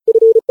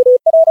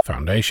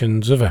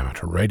Foundations of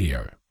Amateur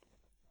Radio.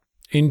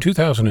 In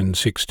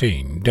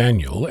 2016,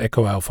 Daniel,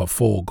 Echo Alpha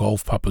 4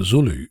 Golf Papa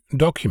Zulu,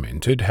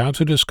 documented how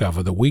to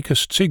discover the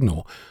weakest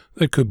signal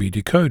that could be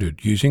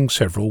decoded using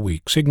several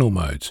weak signal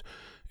modes,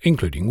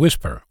 including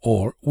WSPR,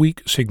 or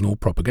Weak Signal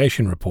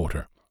Propagation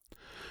Reporter.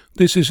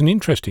 This is an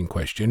interesting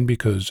question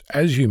because,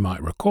 as you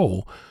might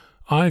recall,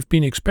 I've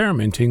been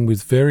experimenting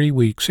with very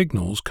weak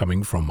signals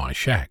coming from my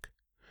shack.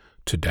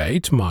 To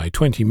date, my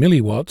 20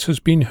 milliwatts has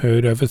been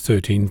heard over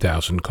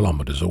 13,000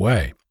 kilometers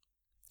away.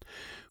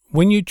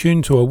 When you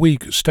tune to a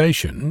weak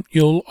station,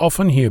 you'll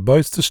often hear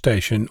both the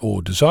station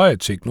or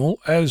desired signal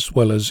as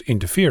well as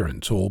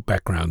interference or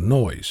background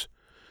noise.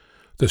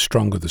 The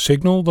stronger the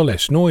signal, the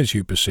less noise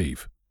you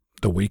perceive.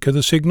 The weaker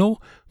the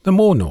signal, the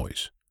more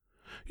noise.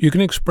 You can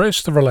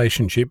express the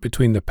relationship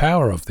between the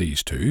power of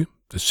these two,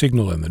 the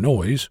signal and the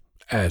noise,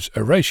 as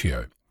a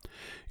ratio.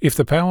 If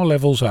the power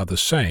levels are the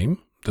same,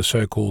 the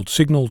so-called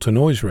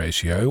signal-to-noise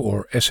ratio,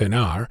 or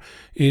SNR,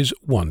 is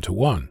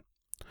 1:1.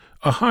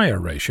 A higher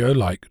ratio,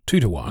 like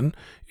 2:1,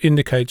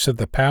 indicates that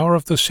the power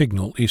of the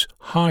signal is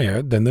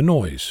higher than the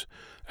noise,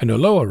 and a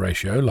lower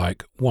ratio,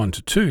 like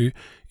 1:2,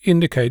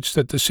 indicates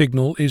that the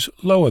signal is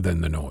lower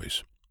than the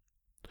noise.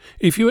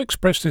 If you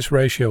express this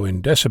ratio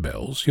in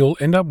decibels, you'll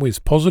end up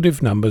with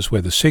positive numbers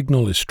where the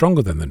signal is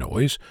stronger than the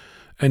noise,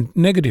 and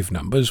negative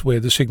numbers where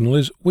the signal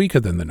is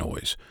weaker than the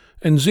noise,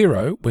 and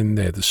 0 when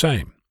they're the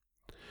same.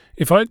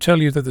 If I tell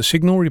you that the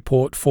signal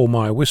report for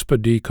my WSPR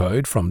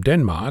decode from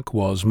Denmark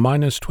was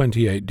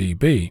 -28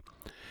 dB,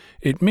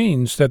 it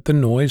means that the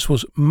noise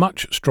was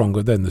much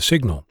stronger than the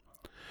signal.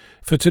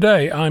 For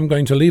today, I'm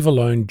going to leave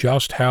alone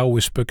just how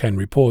WSPR can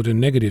report a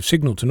negative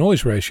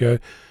signal-to-noise ratio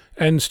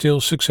and still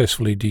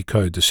successfully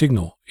decode the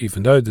signal,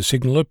 even though the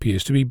signal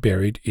appears to be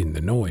buried in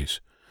the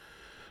noise.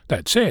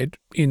 That said,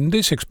 in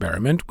this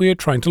experiment, we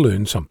are trying to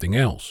learn something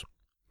else.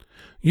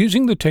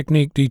 Using the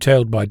technique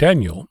detailed by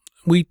Daniel,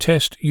 we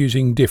test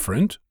using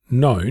different,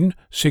 known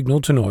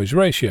signal-to-noise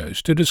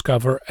ratios to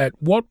discover at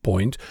what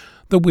point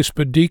the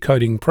WSPR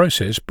decoding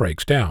process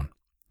breaks down.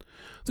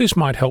 This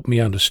might help me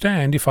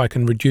understand if I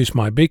can reduce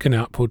my beacon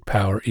output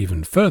power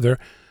even further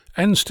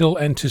and still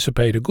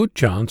anticipate a good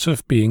chance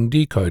of being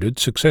decoded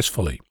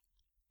successfully.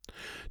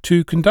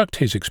 To conduct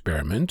his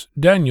experiment,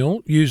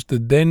 Daniel used the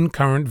then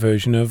current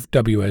version of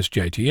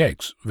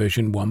WSJTX,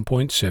 version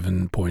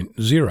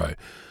 1.7.0,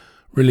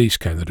 release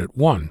candidate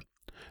 1.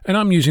 And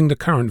I'm using the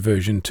current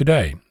version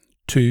today,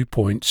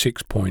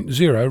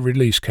 2.6.0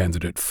 release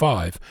candidate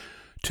 5,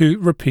 to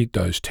repeat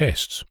those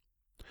tests.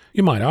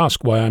 You might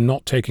ask why I'm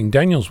not taking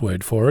Daniel's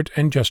word for it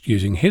and just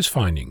using his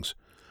findings.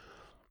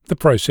 The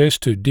process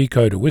to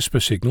decode a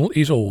WSPR signal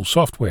is all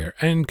software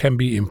and can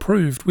be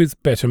improved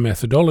with better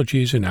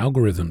methodologies and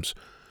algorithms.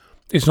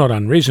 It's not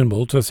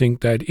unreasonable to think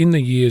that in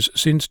the years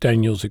since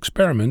Daniel's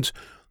experiments,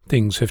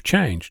 things have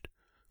changed,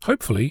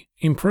 hopefully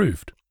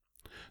improved.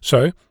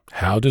 So,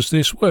 how does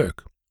this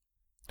work?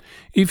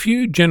 If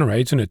you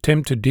generate and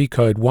attempt to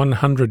decode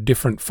 100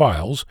 different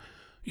files,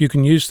 you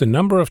can use the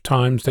number of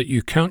times that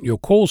you count your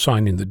call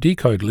sign in the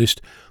decode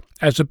list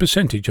as a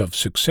percentage of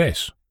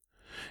success.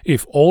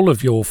 If all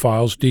of your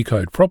files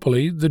decode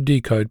properly, the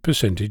decode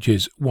percentage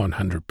is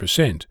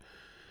 100%.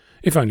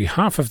 If only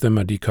half of them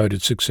are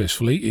decoded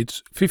successfully,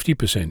 it's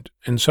 50%,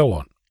 and so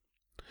on.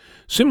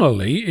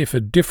 Similarly, if a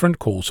different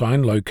call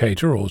sign,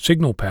 locator, or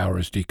signal power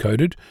is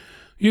decoded,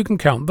 you can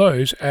count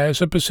those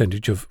as a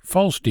percentage of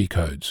false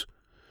decodes.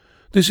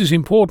 This is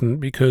important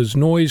because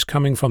noise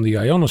coming from the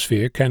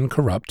ionosphere can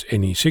corrupt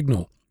any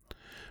signal.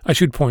 I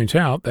should point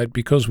out that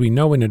because we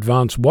know in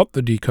advance what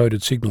the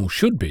decoded signal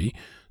should be,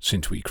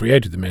 since we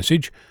created the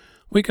message,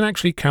 we can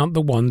actually count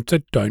the ones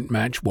that don't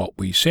match what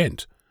we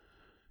sent.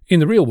 In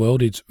the real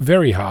world, it's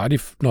very hard,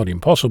 if not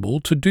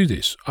impossible, to do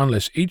this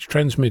unless each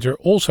transmitter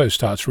also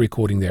starts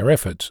recording their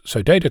efforts,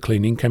 so data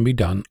cleaning can be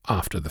done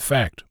after the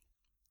fact.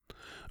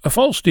 A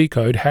false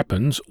decode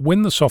happens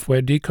when the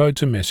software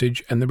decodes a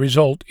message and the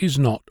result is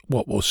not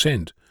what was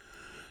sent.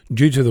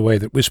 Due to the way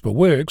that WSPR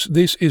works,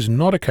 this is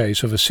not a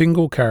case of a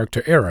single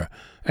character error,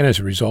 and as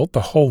a result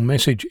the whole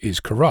message is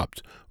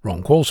corrupt,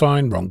 wrong call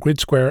sign, wrong grid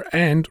square,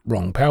 and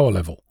wrong power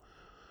level.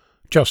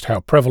 Just how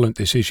prevalent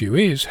this issue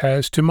is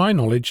has, to my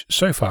knowledge,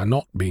 so far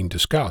not been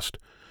discussed.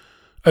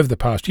 Over the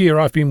past year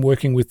I've been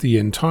working with the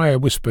entire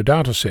WSPR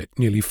dataset,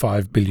 nearly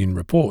 5 billion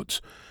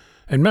reports,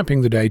 and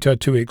mapping the data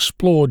to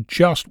explore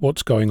just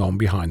what's going on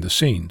behind the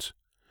scenes.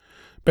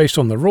 Based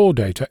on the raw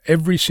data,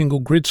 every single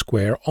grid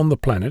square on the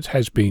planet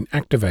has been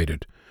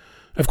activated.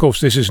 Of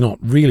course, this is not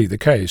really the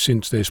case,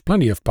 since there's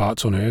plenty of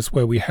parts on Earth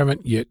where we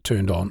haven't yet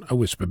turned on a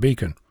WSPR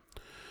beacon.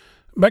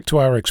 Back to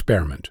our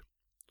experiment.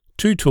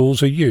 Two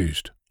tools are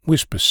used,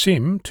 WSPR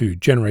Sim to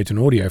generate an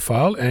audio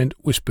file and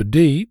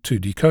WSPR-D to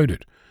decode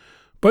it.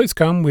 Both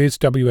come with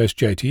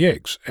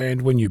WSJTX,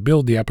 and when you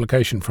build the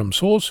application from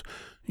source,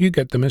 you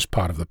get them as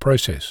part of the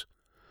process.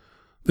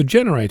 The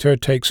generator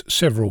takes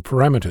several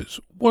parameters,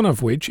 one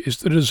of which is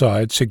the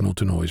desired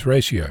signal-to-noise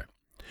ratio.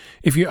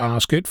 If you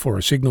ask it for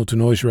a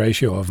signal-to-noise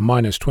ratio of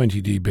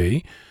 -20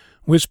 dB,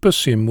 Whisper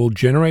Sim will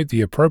generate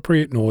the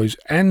appropriate noise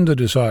and the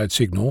desired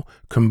signal,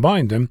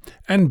 combine them,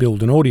 and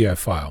build an audio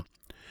file.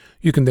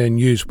 You can then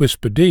use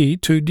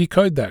WhisperD to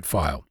decode that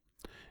file.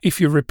 If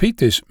you repeat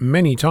this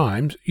many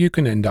times, you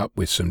can end up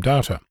with some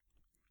data.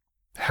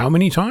 How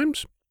many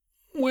times?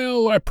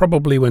 Well, I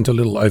probably went a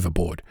little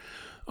overboard.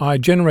 I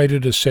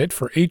generated a set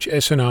for each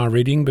SNR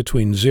reading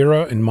between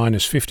 0 and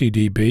minus 50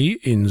 dB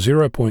in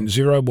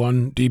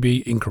 0.01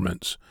 dB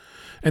increments,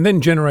 and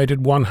then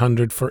generated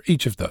 100 for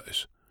each of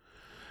those.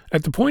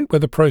 At the point where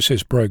the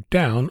process broke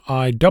down,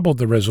 I doubled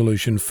the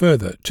resolution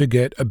further to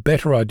get a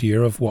better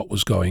idea of what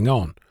was going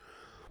on.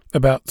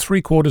 About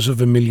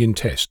 750,000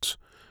 tests.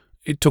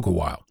 It took a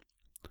while.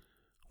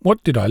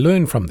 What did I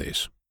learn from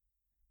this?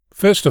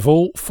 First of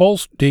all,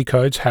 false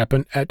decodes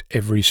happen at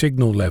every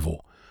signal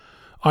level.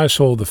 I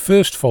saw the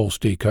first false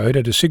decode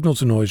at a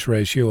signal-to-noise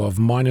ratio of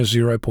minus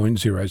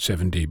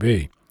 0.07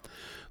 dB.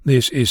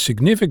 This is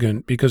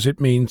significant because it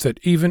means that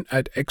even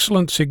at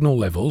excellent signal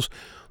levels,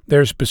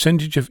 there is a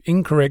percentage of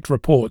incorrect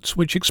reports,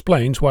 which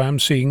explains why I'm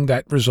seeing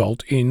that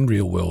result in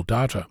real-world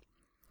data.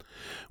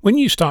 When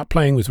you start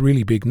playing with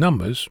really big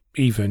numbers,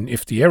 even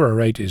if the error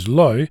rate is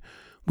low,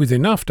 with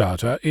enough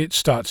data it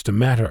starts to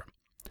matter.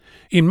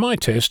 In my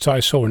tests I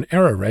saw an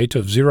error rate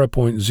of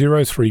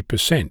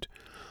 0.03%.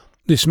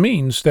 This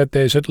means that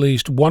there's at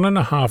least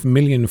 1.5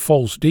 million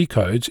false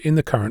decodes in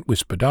the current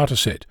Whisper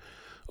dataset,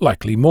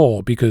 likely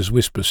more because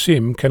Whisper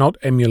Sim cannot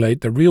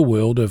emulate the real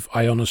world of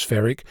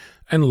ionospheric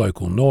and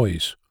local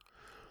noise.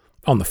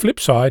 On the flip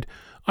side,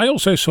 I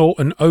also saw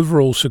an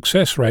overall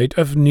success rate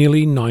of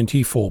nearly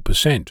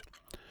 94%.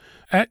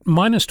 At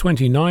minus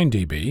 29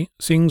 dB,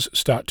 things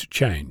start to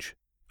change.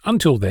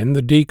 Until then,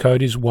 the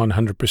decode is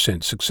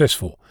 100%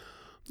 successful.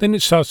 Then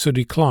it starts to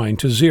decline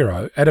to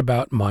 0 at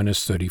about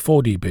minus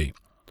 34 dB.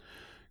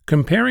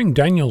 Comparing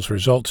Daniel's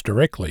results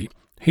directly,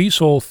 he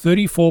saw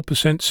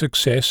 34%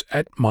 success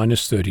at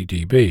minus 30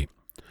 dB.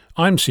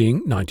 I'm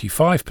seeing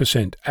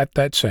 95% at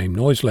that same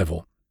noise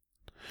level.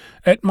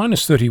 At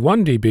minus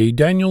 31 dB,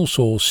 Daniel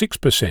saw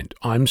 6%.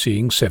 I'm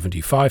seeing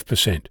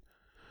 75%.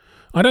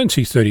 I don't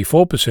see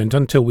 34%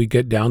 until we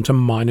get down to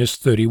minus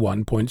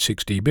 31.6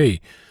 dB,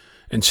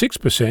 and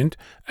 6%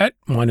 at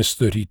minus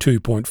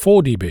 32.4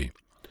 dB.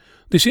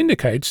 This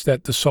indicates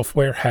that the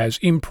software has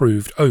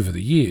improved over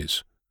the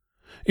years.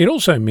 It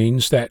also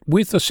means that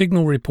with a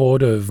signal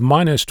report of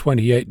minus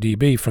 28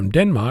 dB from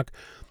Denmark,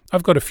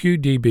 I've got a few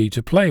dB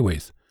to play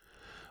with.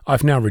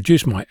 I've now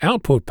reduced my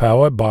output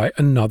power by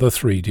another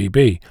 3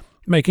 dB,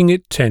 making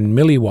it 10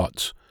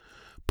 milliwatts.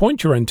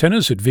 Point your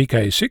antennas at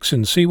VK6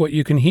 and see what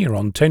you can hear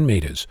on 10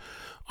 meters.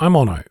 I'm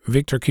Onno,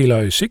 Victor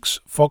Kilo 6,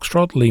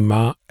 Foxtrot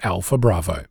Lima, Alpha Bravo.